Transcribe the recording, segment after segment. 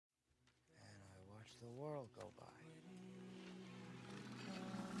world go by.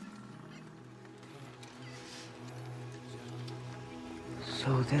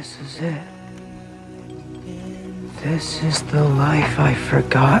 So this is it. This is the life I've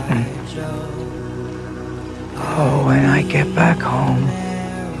forgotten. Oh, when I get back home,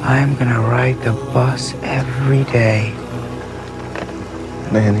 I'm gonna ride the bus every day.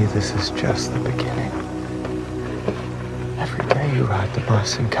 Manny, this is just the beginning. Every day you ride the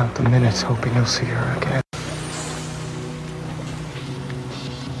bus and count the minutes, hoping you'll see her again.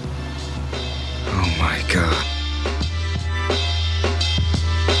 Oh my God.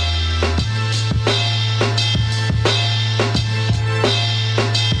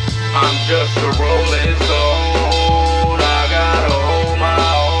 I'm just a rolling stone. I gotta hold my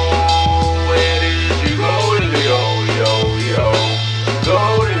own. Where did you go to me? Oh, yo, yo. Go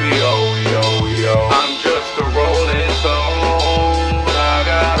to me, oh, yo, yo. I'm just a rolling stone. I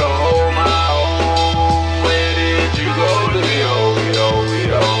gotta hold my own. Where did you go to me? Oh, yo,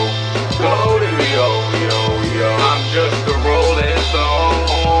 yo. Go to me, oh, yo, yo. I'm just a rolling stone.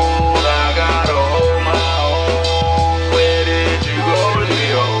 I gotta hold my own. Where did you go to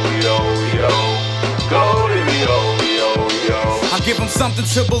me? Oh, yo, yo. Go to me, oh, yo, yo. I give them something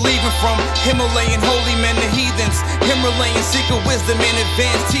to believe in, from Himalayan holy men to heathens. Himalayan secret wisdom and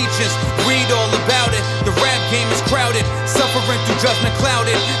advanced teachings. Read all about it. The rap game is crowded, suffering through judgment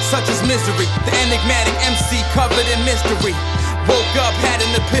clouded, such as misery. The enigmatic MC covered in mystery. Woke up, had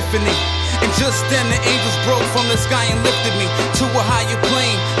an epiphany, and just then the angels broke from the sky and lifted me to a higher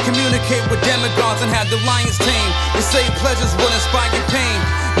plane. Communicate with demigods and had the lions tame. They say pleasures will inspire pain.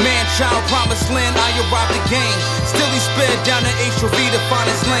 Man, child, promised land, I arrived again. Still he sped down the HOV to find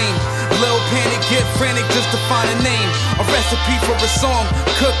his lane. Lil panic, get frantic just to find a name. A recipe for a song,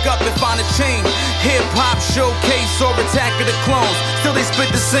 cook up and find a chain. Hip-hop showcase or attack of the clones. Still they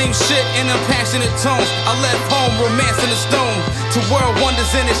spit the same shit in passionate tones. I left home, romancing the stone, to world wonders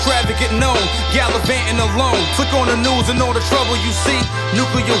and extravagant known. Gallivanting alone, click on the news and all the trouble you see.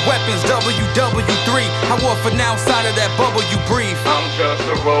 Nuclear weapons, WW3. How often outside of that bubble you breathe? I'm just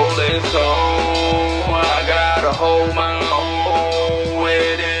a rolling stone. I gotta hold my own.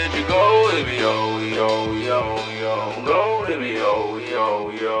 Where did you go to me? Oh, yo, yo, yo. Go to me, oh,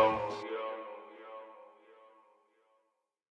 yo, yo.